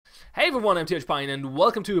everyone, I'm Pion and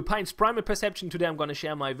welcome to Pion's Primal Perception. Today I'm gonna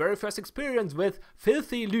share my very first experience with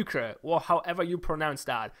Filthy Lucre, or however you pronounce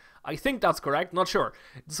that. I think that's correct, not sure.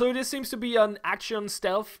 So this seems to be an action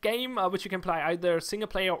stealth game, which you can play either single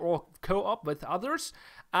player or co-op with others.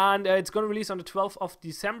 And it's gonna release on the 12th of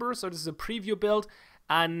December, so this is a preview build.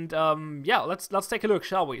 And yeah, let's take a look,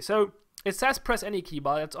 shall we? So it says press any key,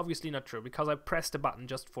 but that's obviously not true because I pressed the button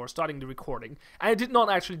just for starting the recording and it did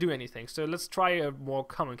not actually do anything. So let's try a more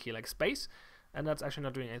common key like space, and that's actually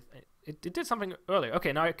not doing anything. It did something earlier.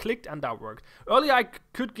 Okay, now I clicked and that worked. Earlier I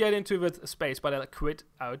could get into with space, but I quit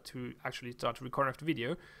out to actually start recording the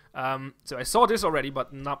video. So I saw this already,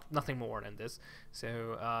 but nothing more than this.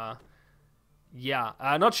 So yeah,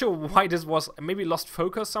 not sure why this was, maybe lost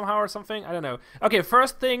focus somehow or something, I don't know. Okay,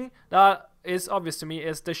 first thing that is obvious to me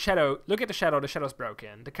is the shadow. Look at the shadow's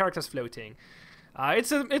broken, the character's floating.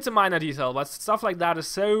 It's a minor detail, but stuff like that is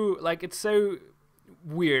so, like, it's so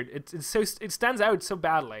weird. It stands out so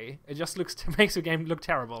badly. It just makes the game look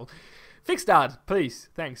terrible. Fix that, please,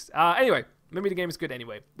 thanks. Anyway, maybe the game is good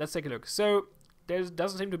anyway. Let's take a look. So there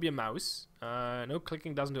doesn't seem to be a mouse. No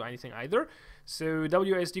clicking doesn't do anything either. So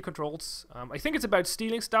WASD controls. I think it's about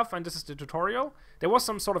stealing stuff, and this is the tutorial. There was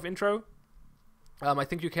some sort of intro. I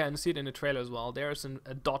think you can see it in the trailer as well. There's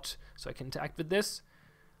a dot, so I can interact with this.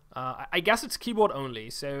 I guess it's keyboard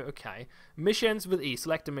only, so okay. Missions with E.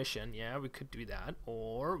 Select a mission. Yeah, we could do that.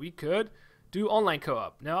 Or we could do online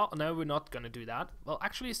co-op. No, we're not going to do that. Well,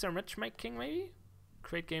 actually, is there matchmaking maybe?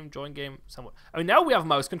 Create game, join game, somewhat. Oh, now we have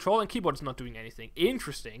mouse control and keyboard is not doing anything.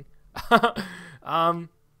 Interesting. Join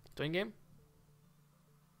game?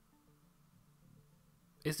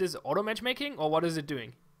 Is this auto matchmaking or what is it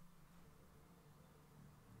doing?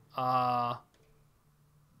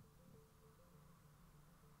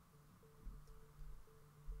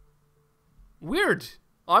 Weird.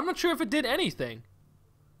 I'm not sure if it did anything.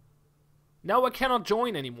 Now I cannot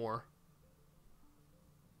join anymore.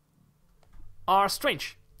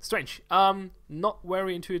 Strange. Not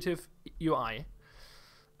very intuitive UI.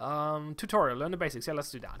 Tutorial, learn the basics. Yeah,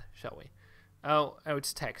 let's do that, shall we? Oh,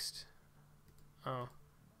 it's text. Oh,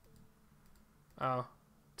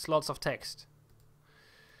 it's lots of text.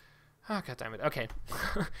 Oh, god damn it. Okay.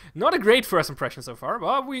 Not a great first impression so far,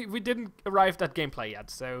 but we didn't arrive at gameplay yet,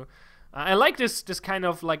 so I like this kind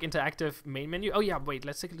of like interactive main menu. Oh yeah, wait,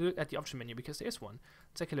 let's take a look at the option menu because there's one.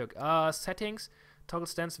 Let's take a look. Settings, toggle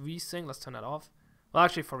stance, VSync, let's turn that off. Well,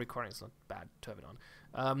 actually for recording it's not bad to have it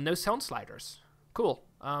on. No sound sliders. Cool.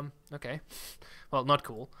 Okay. Well, not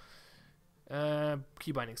cool.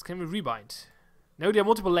 Key bindings. Can we rebind? No, there are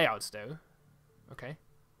multiple layouts though. Okay.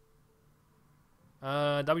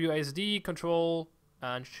 WASD, control,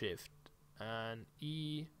 and shift. And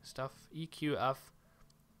E stuff, EQ, F.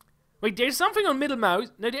 Wait, there's something on middle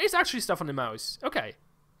mouse. No, there is actually stuff on the mouse. Okay.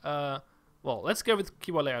 Well, let's go with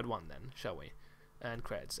keyboard layout 1 then, shall we? And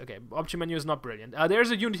credits. Okay, option menu is not brilliant.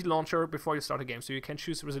 There's a Unity launcher before you start a game, so you can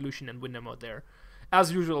choose resolution and window mode there.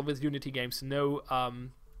 As usual with Unity games, no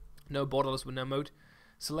borderless window mode.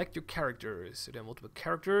 Select your characters. So there are multiple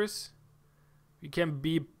characters. You can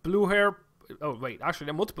be blue hair. Oh wait, actually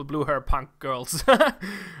there are multiple blue hair punk girls.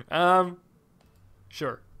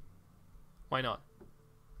 Sure. Why not?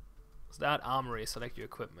 Is that armory? Select your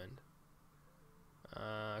equipment.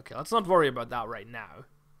 Okay, let's not worry about that right now.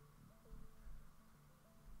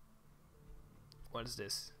 What is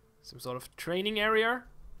this? Some sort of training area?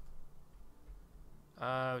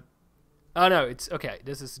 Oh no, it's okay.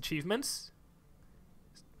 This is achievements.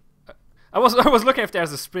 I was looking if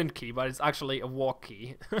there's a sprint key, but it's actually a walk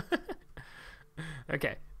key.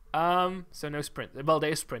 Okay. So no sprint. Well, there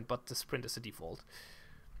is sprint, but the sprint is the default,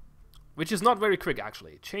 which is not very quick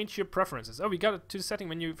actually. Change your preferences. Oh, we got it to the setting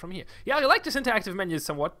menu from here. Yeah, I like this interactive menu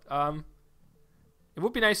somewhat. It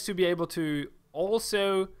would be nice to be able to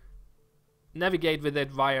also navigate with it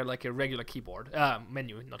via like a regular keyboard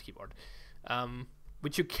menu, not keyboard.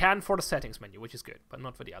 Which you can for the settings menu, which is good, but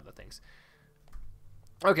not for the other things.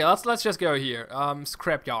 Okay, let's just go here.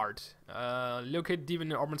 Scrapyard. Located deep in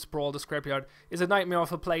the urban sprawl, the scrapyard is a nightmare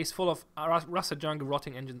of a place full of rusted junk,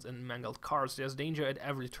 rotting engines, and mangled cars. There's danger at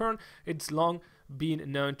every turn. It's long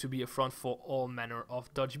been known to be a front for all manner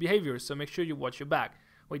of dodgy behaviors, so make sure you watch your back.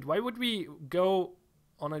 Wait, why would we go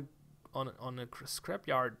on a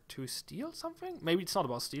scrapyard to steal something? Maybe it's not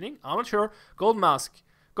about stealing. I'm not sure. Gold mask.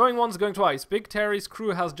 Going once, going twice. Big Terry's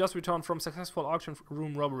crew has just returned from successful auction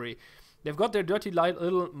room robbery. They've got their dirty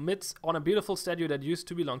little mitts on a beautiful statue that used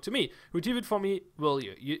to belong to me. Retrieve it for me, will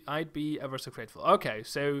you? I'd be ever so grateful. Okay,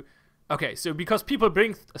 so because people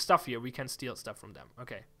bring stuff here, we can steal stuff from them.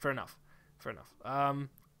 Okay, fair enough.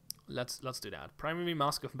 Let's do that. Primary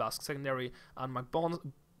mask of mask, secondary unmarked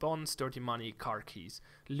bonds, dirty money, car keys.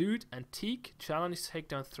 Loot, antique, challenge, take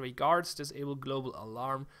down 3 guards, disable global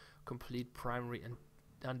alarm, complete primary and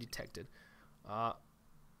undetected.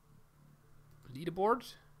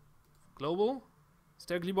 Leaderboard, global. Is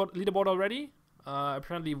there a leaderboard already?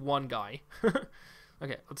 Apparently 1 guy.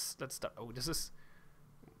 Okay, let's start. Oh, this is...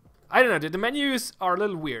 I don't know, the menus are a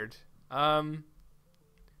little weird.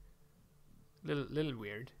 Little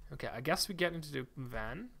weird. Okay, I guess we get into the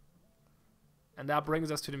van. And that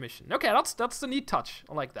brings us to the mission. Okay, that's the neat touch.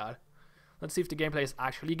 I like that. Let's see if the gameplay is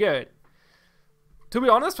actually good. To be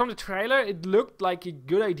honest, from the trailer, it looked like a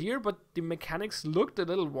good idea, but the mechanics looked a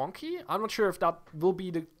little wonky. I'm not sure if that will be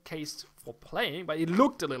the case for playing, but it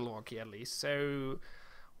looked a little wonky at least. So,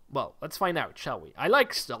 well, let's find out, shall we? I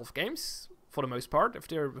like stealth games, for the most part, if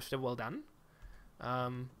they're well done.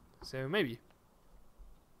 So maybe.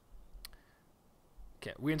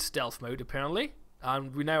 Okay, we're in stealth mode, apparently.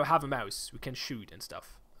 And we now have a mouse. We can shoot and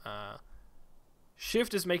stuff.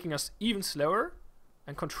 Shift is making us even slower.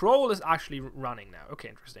 And control is actually running now. Okay,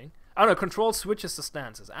 interesting. Oh no, control switches the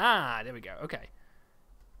stances. Ah, there we go. Okay.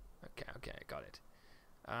 Okay, got it.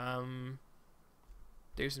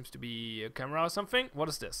 There seems to be a camera or something. What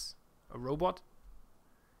is this? A robot?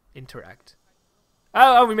 Interact.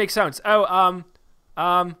 Oh, we make sounds. Oh,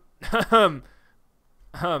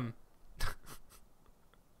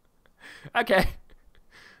 okay.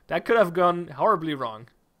 That could have gone horribly wrong.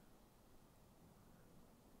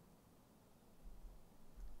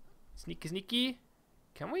 Sneaky, sneaky.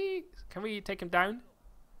 Can we take him down?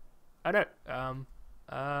 Oh no.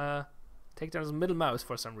 Take down his middle mouse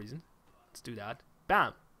for some reason. Let's do that.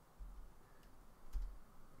 Bam.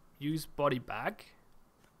 Use body bag.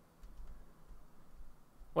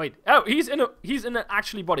 Wait. Oh, he's in an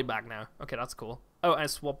actually body bag now. Okay, that's cool. Oh, I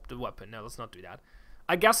swapped the weapon. No, let's not do that.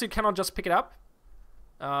 I guess you cannot just pick it up.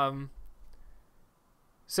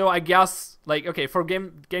 So I guess, like, okay, for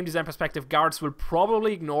game design perspective, guards will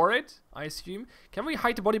probably ignore it, I assume. Can we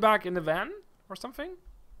hide the body bag in the van or something?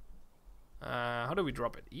 How do we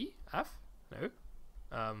drop it? E? F? No.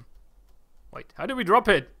 Wait, how do we drop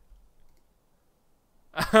it?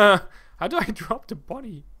 How do I drop the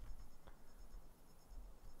body?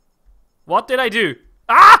 What did I do?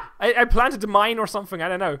 Ah! I planted the mine or something, I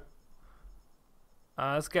don't know.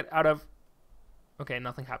 Let's get out of... Okay,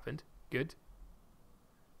 nothing happened. Good.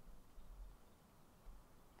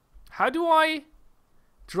 How do I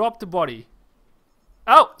drop the body?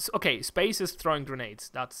 Oh, okay, space is throwing grenades.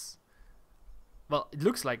 That's... Well, it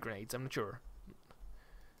looks like grenades, I'm not sure.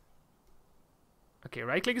 Okay,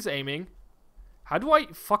 right click is aiming. How do I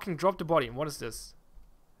fucking drop the body? And what is this?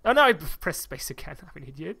 Oh no, I pressed space again. I'm an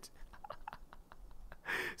idiot.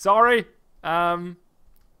 Sorry. EQ.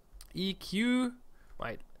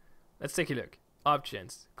 Wait, let's take a look.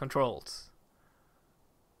 Options, controls.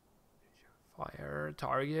 Fire,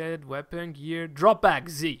 target, weapon, gear, drop back,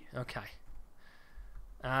 Z. Okay.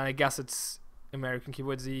 I guess it's American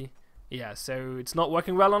keyboard Z. Yeah, so it's not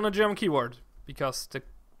working well on a German keyboard because the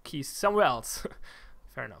key's somewhere else.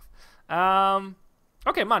 Fair enough.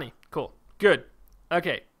 Okay, money. Cool. Good.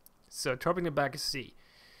 Okay. So dropping it back is C.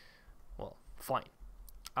 Well, fine.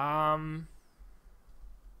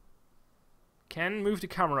 Can move the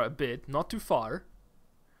camera a bit, not too far.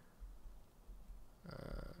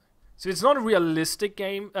 So it's not a realistic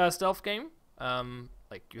game, stealth game.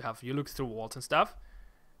 Like you look through walls and stuff,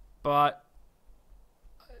 but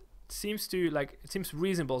it seems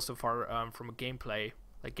reasonable so far from a gameplay,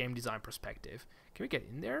 like game design perspective. Can we get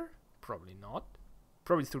in there? Probably not.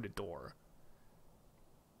 Probably through the door.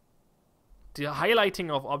 The highlighting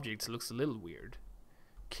of objects looks a little weird.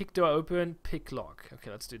 Kick door open, pick lock. Okay,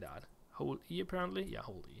 let's do that. Hold E apparently. Yeah,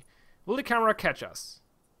 hold E. Will the camera catch us?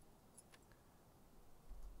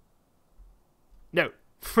 No.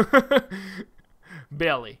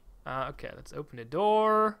 Barely. Okay, let's open the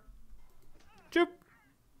door. Choop.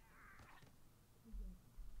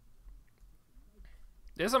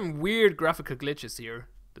 There's some weird graphical glitches here.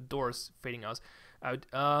 The door's fading us out.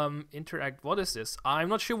 Interact. What is this? I'm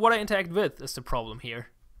not sure what I interact with is the problem here.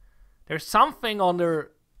 There's something on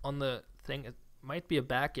the thing. It might be a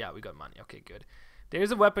bag. Yeah, we got money. Okay, good.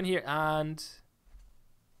 There's a weapon here and...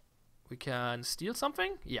 We can steal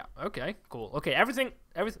something? Yeah, okay, cool. Okay,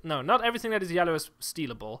 no, not everything that is yellow is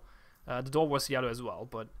stealable. The door was yellow as well,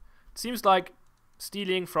 but it seems like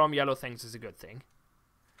stealing from yellow things is a good thing.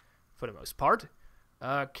 For the most part.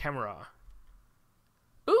 Camera.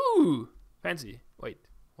 Ooh! Fancy. Wait,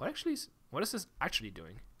 what is this actually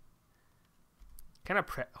doing? Can I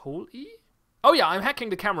hold E? Oh yeah, I'm hacking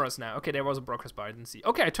the cameras now. Okay, there was a progress bar, I didn't see.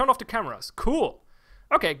 Okay, I turned off the cameras. Cool.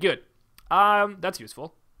 Okay, good. That's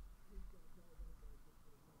useful.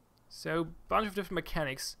 So, bunch of different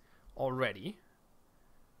mechanics already.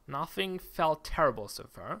 Nothing felt terrible so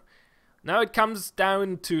far. Now it comes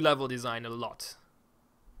down to level design a lot,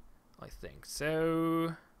 I think.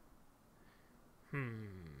 So, I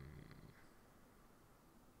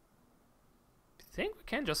think we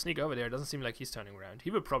can just sneak over there. It doesn't seem like he's turning around. He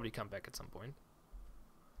will probably come back at some point.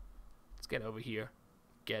 Let's get over here.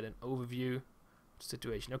 Get an overview of the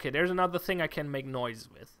situation. Okay, there's another thing I can make noise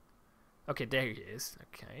with. Okay, there he is.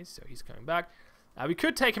 Okay, so he's coming back. We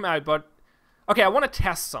could take him out, but... Okay, I want to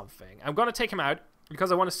test something. I'm going to take him out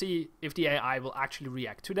because I want to see if the AI will actually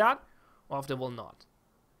react to that or if they will not.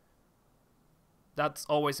 That's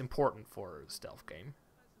always important for a stealth game.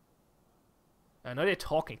 Now they're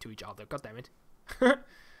talking to each other. God damn it.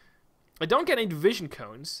 I don't get any vision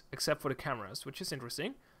cones except for the cameras, which is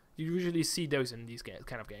interesting. You usually see those in these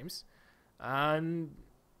kind of games. And...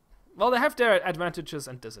 well, they have their advantages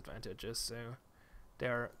and disadvantages, so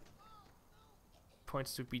there are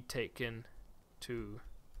points to be taken to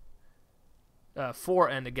for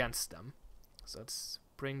and against them. So let's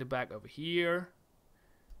bring the bag over here.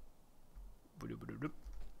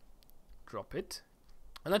 Drop it.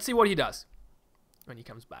 And let's see what he does when he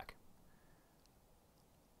comes back.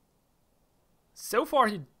 So far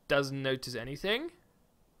he doesn't notice anything.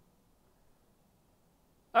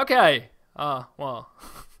 Okay. Well.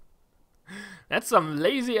 That's some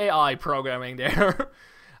lazy AI programming there.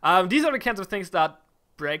 These are the kinds of things that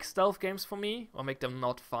break stealth games for me, or make them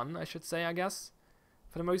not fun, I should say, I guess,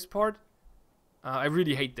 for the most part. I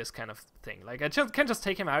really hate this kind of thing. Like, I can just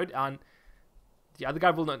take him out and the other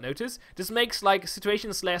guy will not notice. This makes, like,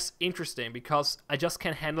 situations less interesting because I just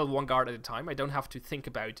can handle one guard at a time. I don't have to think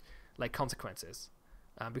about, like, consequences.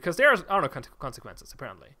 Because there are no consequences,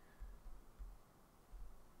 apparently.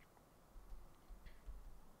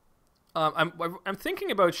 I'm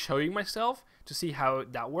thinking about showing myself to see how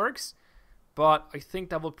that works, but I think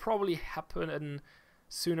that will probably happen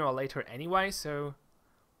sooner or later anyway, so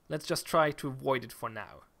let's just try to avoid it for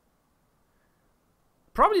now.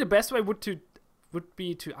 Probably the best way would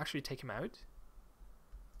be to actually take him out.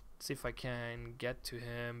 Let's see if I can get to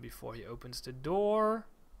him before he opens the door.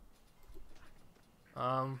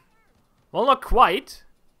 Well, not quite.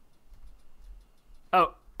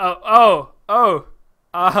 Oh.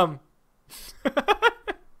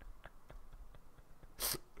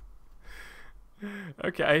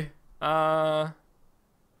 Okay.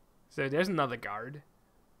 So there's another guard.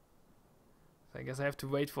 So I guess I have to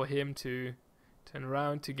wait for him to turn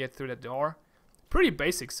around to get through the door. Pretty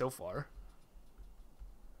basic so far.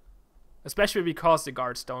 Especially because the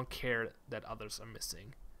guards don't care that others are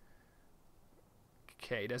missing.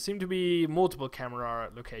 Okay, there seem to be multiple camera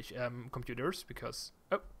location computers because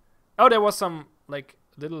oh, there was some like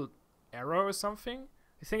little arrow or something.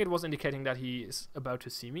 I think it was indicating that he is about to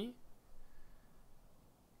see me.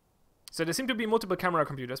 So there seem to be multiple camera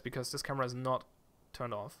computers because this camera is not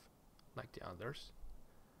turned off like the others.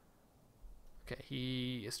 Okay,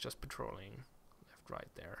 he is just patrolling left, right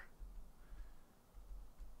there.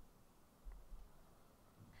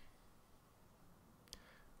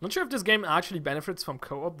 Not sure if this game actually benefits from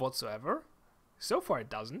co-op whatsoever. So far it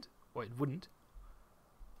doesn't, or it wouldn't.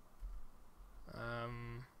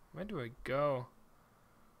 Where do I go?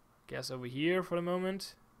 Guess over here for the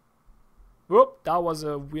moment. Whoop, that was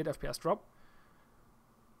a weird FPS drop.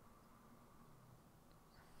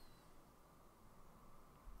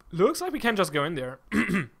 Looks like we can just go in there.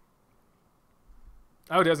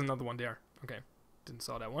 Oh, there's another one there. Okay, didn't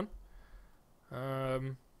saw that one.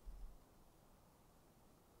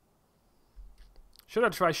 Should I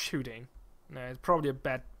try shooting? No, it's probably a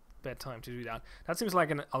bad time to do that. That seems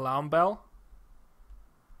like an alarm bell.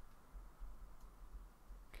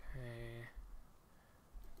 Okay.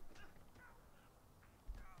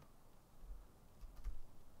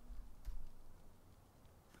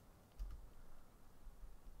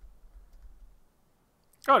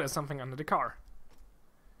 Oh, there's something under the car.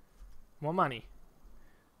 More money.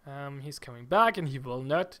 He's coming back and he will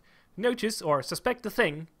not notice or suspect the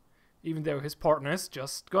thing, even though his partner's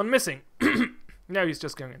just gone missing. Now he's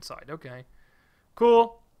just going inside. Okay.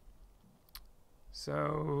 Cool.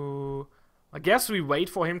 So I guess we wait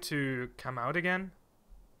for him to come out again.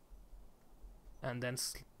 And then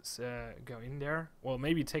go in there. Well,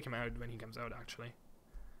 maybe take him out when he comes out, actually.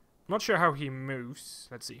 I'm not sure how he moves.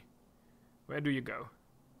 Let's see. Where do you go?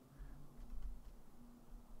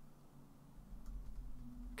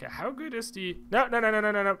 Okay, how good is the...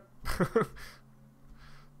 No.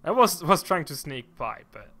 I was trying to sneak by,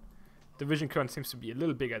 but the vision cone seems to be a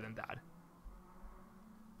little bigger than that.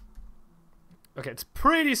 Okay, it's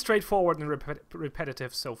pretty straightforward and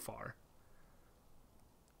repetitive so far.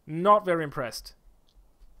 Not very impressed.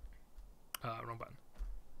 Wrong button.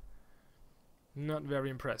 Not very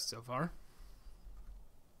impressed so far.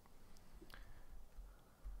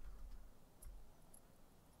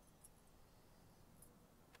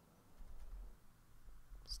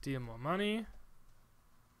 Steal more money.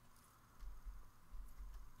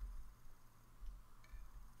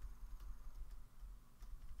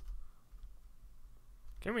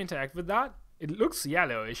 Can we interact with that? It looks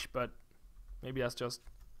yellowish, but maybe that's just...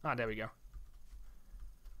 Ah, there we go.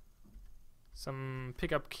 Some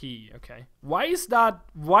pickup key, okay. Why is that?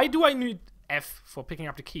 Why do I need F for picking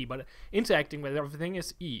up the key, but interacting with everything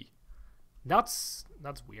is E? That's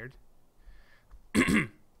weird.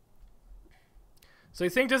 So I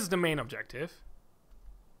think this is the main objective.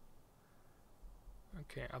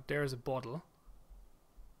 Okay, up there is a bottle.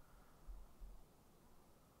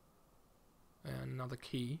 And another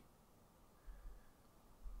key.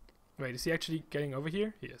 Wait, is he actually getting over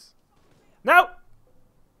here? He is. No!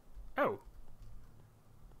 Oh.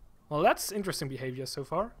 Well, that's interesting behavior so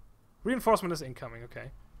far. Reinforcement is incoming, okay.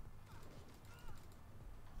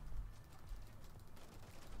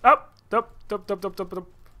 Up! Up.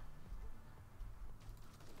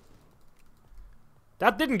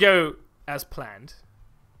 That didn't go as planned.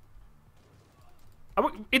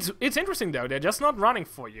 It's interesting though, they're just not running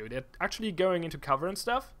for you. They're actually going into cover and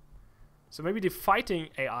stuff. So maybe the fighting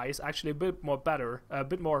AI is actually a bit more better, a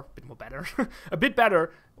bit better, a bit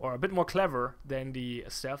better or a bit more clever than the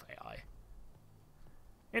stealth AI.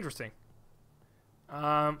 Interesting.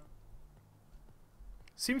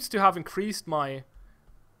 Seems to have increased my,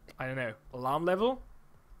 I don't know, alarm level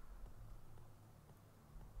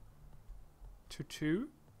to 2.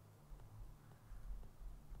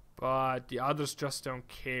 But the others just don't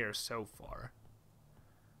care so far.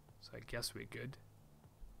 So I guess we're good.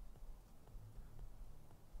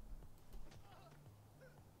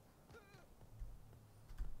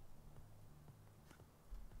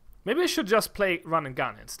 Maybe I should just play run and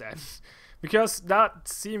gun instead. Because that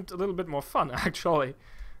seemed a little bit more fun, actually,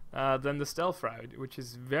 than the stealth route, which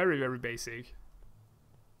is very, very basic.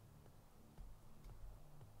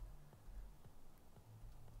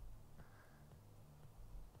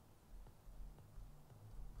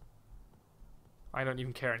 I don't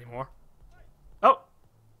even care anymore. Oh!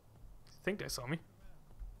 I think they saw me.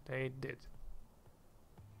 They did.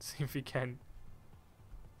 Let's see if we can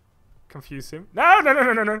confuse him.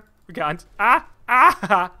 No! We can't.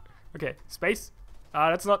 Ah! Okay, space.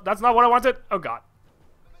 That's not what I wanted. Oh god.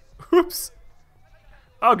 Oops.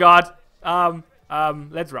 Oh god.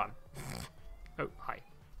 Let's run. Oh, hi.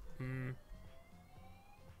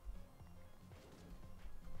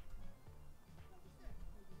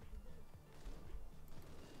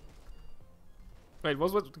 Wait,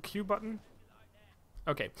 what was the Q button?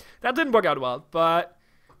 Okay, that didn't work out well, but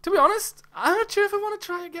to be honest, I'm not sure if I want to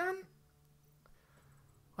try again.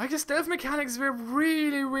 Like, the stealth mechanics were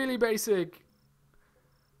really, really basic.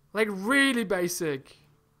 Like, really basic.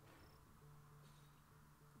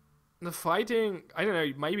 The fighting, I don't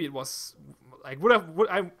know, maybe it was... Like,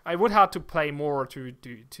 I would have to play more to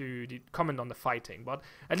comment on the fighting, but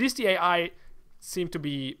at least the AI seemed to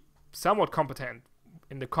be somewhat competent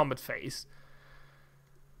in the combat phase.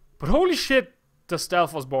 But holy shit, the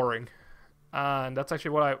stealth was boring. And that's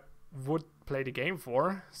actually what I would play the game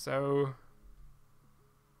for, so...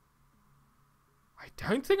 I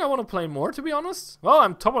don't think I want to play more, to be honest. Well,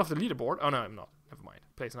 I'm top of the leaderboard. Oh, no, I'm not. Never mind.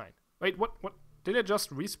 Place 9. Wait, what? Did it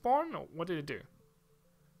just respawn? Or what did it do?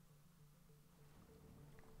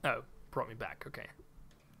 Oh, brought me back. Okay.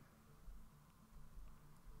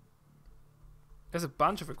 There's a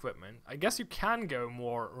bunch of equipment. I guess you can go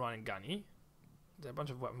more run and gunny. There's a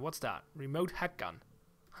bunch of weapons. What's that? Remote hack gun.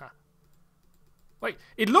 Huh. Wait,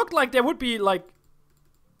 it looked like there would be like...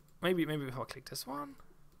 Maybe if I click this one.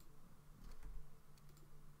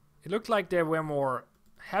 It looked like there were more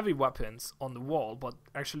heavy weapons on the wall, but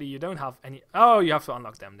actually you don't have any... Oh, you have to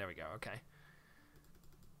unlock them. There we go. Okay.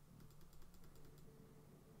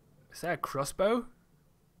 Is that a crossbow?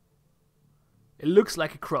 It looks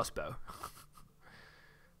like a crossbow.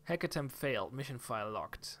 Hack attempt failed. Mission file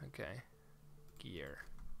locked. Okay. Gear.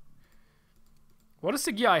 What is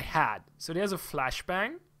the gear I had? So there's a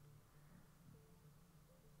flashbang.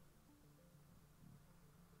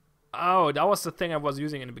 Oh, that was the thing I was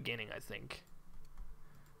using in the beginning, I think.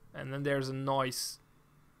 And then there's a noise...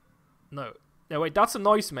 No, wait, that's a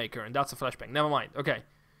noise maker and that's a flashbang. Never mind, okay.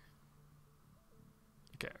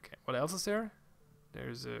 Okay. What else is there?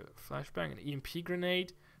 There's a flashbang, an EMP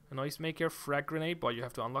grenade, a noise maker, frag grenade, but you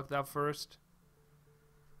have to unlock that first.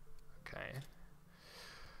 Okay.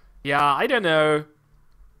 Yeah, I don't know.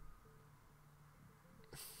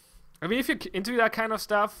 I mean, if you're into that kind of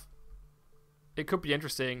stuff, it could be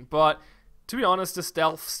interesting, but to be honest, the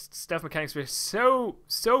stealth mechanics were so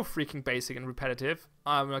freaking basic and repetitive.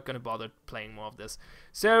 I'm not gonna bother playing more of this.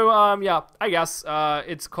 So yeah, I guess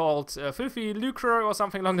it's called Filthy Lucre or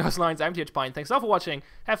something along those lines. I'm TH Pine. Thanks all for watching.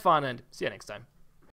 Have fun and see you next time.